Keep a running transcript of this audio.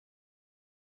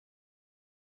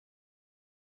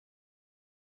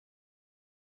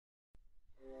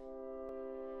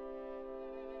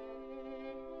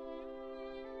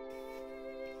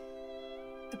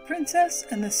The Princess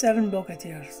and the Seven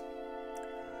Bogatyres.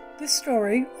 This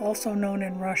story, also known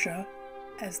in Russia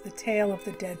as The Tale of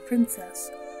the Dead Princess,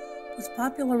 was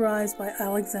popularized by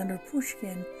Alexander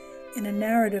Pushkin in a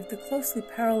narrative that closely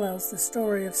parallels the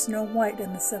story of Snow White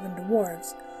and the Seven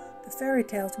Dwarfs, the fairy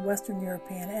tale's Western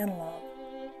European analog.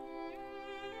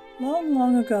 Long,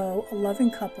 long ago, a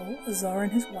loving couple, a Tsar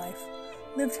and his wife,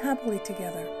 lived happily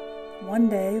together. One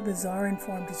day, the Tsar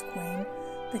informed his queen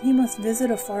that he must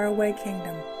visit a faraway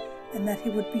kingdom, and that he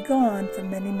would be gone for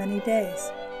many, many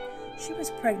days. She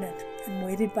was pregnant and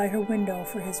waited by her window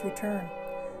for his return.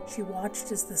 She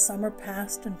watched as the summer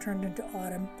passed and turned into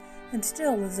autumn, and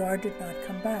still the Tsar did not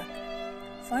come back.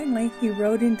 Finally, he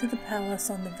rode into the palace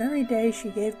on the very day she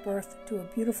gave birth to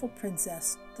a beautiful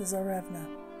princess, the Tsarevna.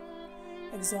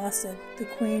 Exhausted, the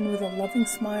queen, with a loving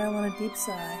smile and a deep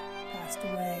sigh, passed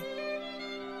away.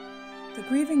 The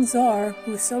grieving Tsar,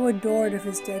 who so adored of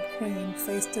his dead queen,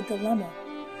 faced a dilemma.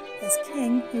 As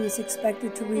king, he was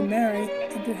expected to remarry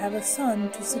and to have a son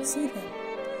to succeed him.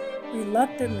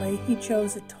 Reluctantly, he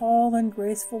chose a tall and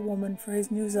graceful woman for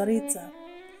his new Tsaritsa,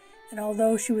 and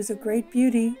although she was a great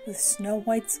beauty with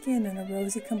snow-white skin and a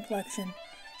rosy complexion,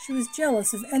 she was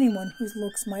jealous of anyone whose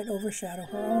looks might overshadow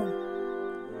her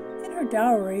own. In her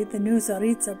dowry, the new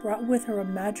Tsaritsa brought with her a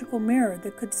magical mirror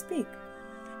that could speak.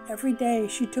 Every day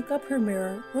she took up her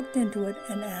mirror, looked into it,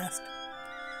 and asked,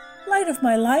 "Light of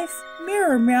my life,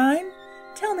 mirror mine,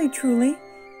 tell me truly,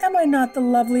 am I not the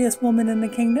loveliest woman in the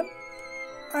kingdom?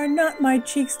 Are not my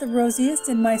cheeks the rosiest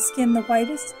and my skin the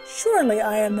whitest? Surely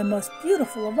I am the most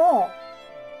beautiful of all."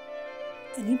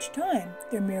 And each time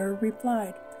the mirror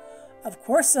replied, "Of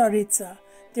course, Tsaritsa,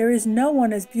 there is no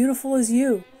one as beautiful as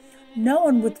you, no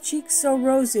one with cheeks so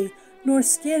rosy, nor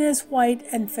skin as white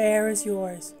and fair as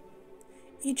yours."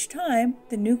 Each time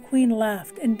the new queen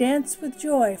laughed and danced with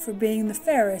joy for being the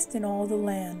fairest in all the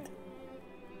land.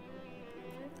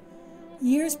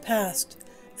 Years passed,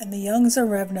 and the young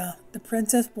Tsarevna, the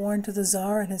princess born to the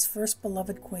Tsar and his first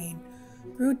beloved queen,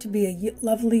 grew to be a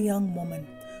lovely young woman,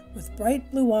 with bright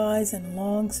blue eyes and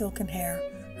long silken hair.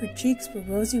 Her cheeks were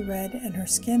rosy red and her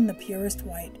skin the purest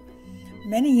white.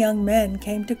 Many young men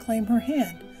came to claim her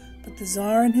hand, but the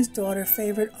Tsar and his daughter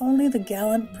favored only the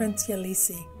gallant Prince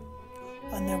Yelisi.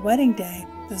 On their wedding day,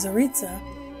 the Tsaritsa,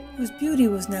 whose beauty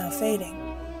was now fading,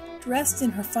 dressed in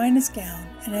her finest gown,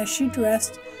 and as she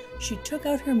dressed, she took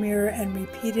out her mirror and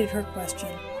repeated her question.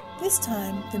 This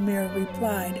time the mirror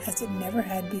replied as it never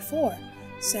had before,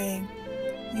 saying,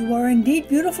 "You are indeed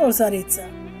beautiful, Tsaritsa.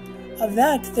 Of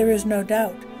that there is no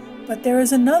doubt, but there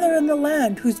is another in the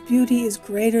land whose beauty is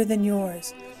greater than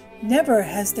yours. Never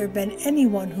has there been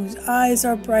anyone whose eyes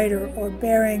are brighter or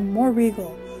bearing more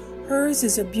regal. Hers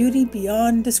is a beauty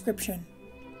beyond description."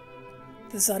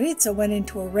 The Tsaritsa went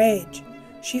into a rage.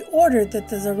 She ordered that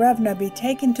the Tsarevna be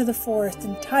taken to the forest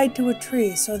and tied to a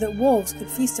tree so that wolves could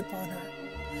feast upon her.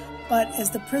 But as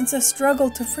the princess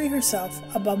struggled to free herself,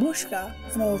 a babushka,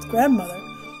 an old grandmother,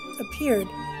 appeared,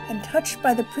 and touched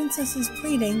by the princess's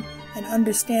pleading and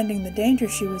understanding the danger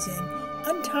she was in,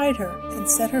 untied her and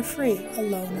set her free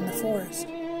alone in the forest.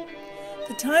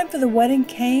 The time for the wedding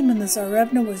came, and the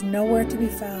Tsarevna was nowhere to be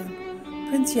found.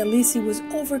 Prince Yelisi was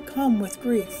overcome with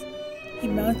grief. He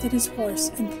mounted his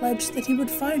horse and pledged that he would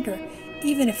find her,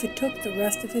 even if it took the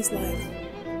rest of his life.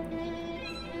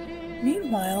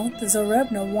 Meanwhile, the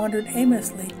Tsarevna wandered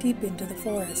aimlessly deep into the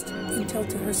forest, until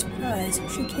to her surprise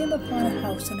she came upon a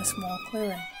house in a small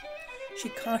clearing. She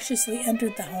cautiously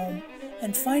entered the home,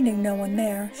 and finding no one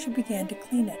there, she began to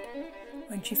clean it.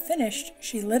 When she finished,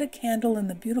 she lit a candle in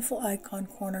the beautiful icon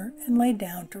corner and lay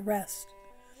down to rest.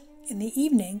 In the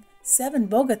evening, 7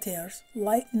 Bogatyres,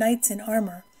 knights in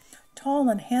armor, tall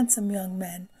and handsome young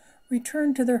men,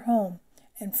 returned to their home,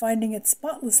 and finding it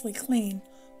spotlessly clean,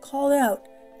 called out,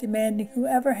 demanding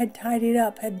whoever had tidied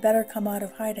up had better come out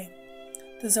of hiding.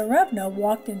 The Tsarevna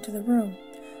walked into the room.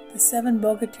 The 7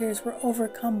 Bogatyres were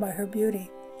overcome by her beauty.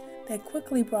 They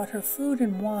quickly brought her food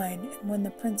and wine, and when the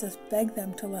princess begged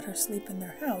them to let her sleep in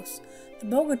their house, the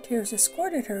Bogatyres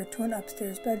escorted her to an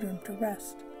upstairs bedroom to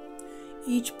rest.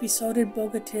 Each besotted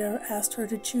Bogatyre asked her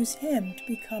to choose him to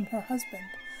become her husband,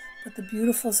 but the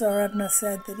beautiful Tsarevna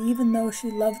said that even though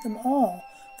she loved them all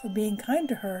for being kind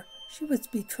to her, she was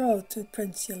betrothed to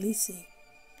Prince Yelisi.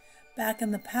 Back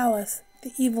in the palace,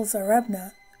 the evil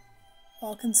Tsarevna,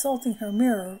 while consulting her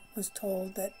mirror, was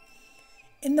told that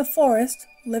in the forest,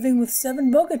 living with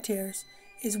 7 Bogatyres,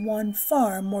 is one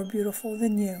far more beautiful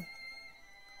than you.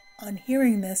 On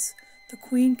hearing this, the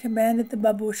queen commanded the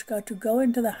babushka to go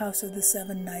into the house of the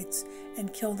 7 knights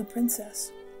and kill the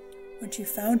princess. When she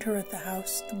found her at the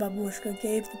house, the babushka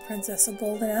gave the princess a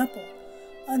golden apple.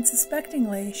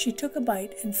 Unsuspectingly, she took a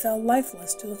bite and fell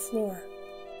lifeless to the floor.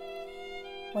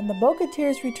 When the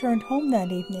Bogatyres returned home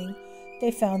that evening,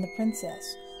 they found the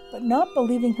princess, but not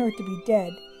believing her to be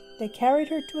dead, they carried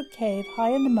her to a cave high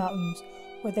in the mountains,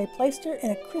 where they placed her in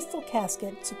a crystal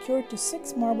casket secured to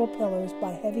 6 marble pillars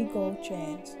by heavy gold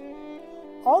chains.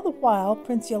 All the while,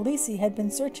 Prince Ulysses had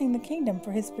been searching the kingdom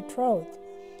for his betrothed.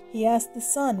 He asked the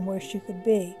sun where she could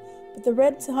be, but the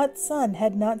red-hot sun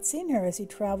had not seen her as he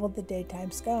traveled the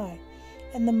daytime sky,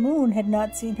 and the moon had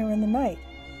not seen her in the night.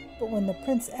 But when the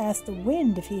prince asked the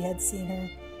wind if he had seen her,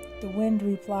 the wind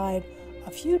replied,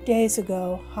 "A few days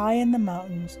ago, high in the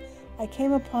mountains, I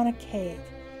came upon a cave,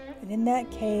 and in that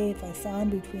cave I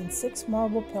found between 6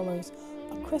 marble pillars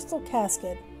a crystal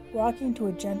casket rocking to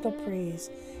a gentle breeze,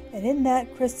 and in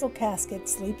that crystal casket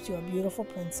sleeps your beautiful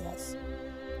princess."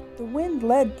 The wind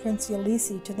led Prince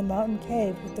Ulysses to the mountain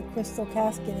cave with the crystal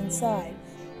casket inside.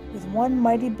 With one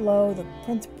mighty blow, the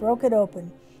prince broke it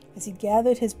open. As he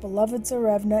gathered his beloved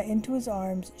Tsarevna into his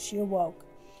arms, she awoke.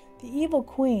 The evil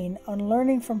queen, on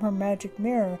learning from her magic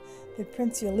mirror that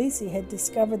Prince Ulysses had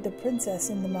discovered the princess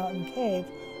in the mountain cave,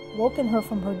 woken her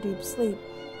from her deep sleep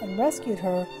and rescued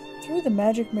her, threw the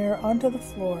magic mirror onto the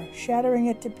floor, shattering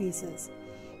it to pieces.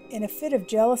 In a fit of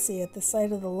jealousy at the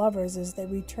sight of the lovers as they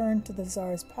returned to the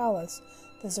Tsar's palace,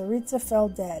 the Tsaritsa fell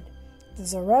dead. The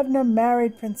Tsarevna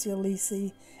married Prince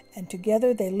Ulysses, and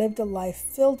together they lived a life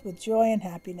filled with joy and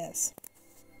happiness.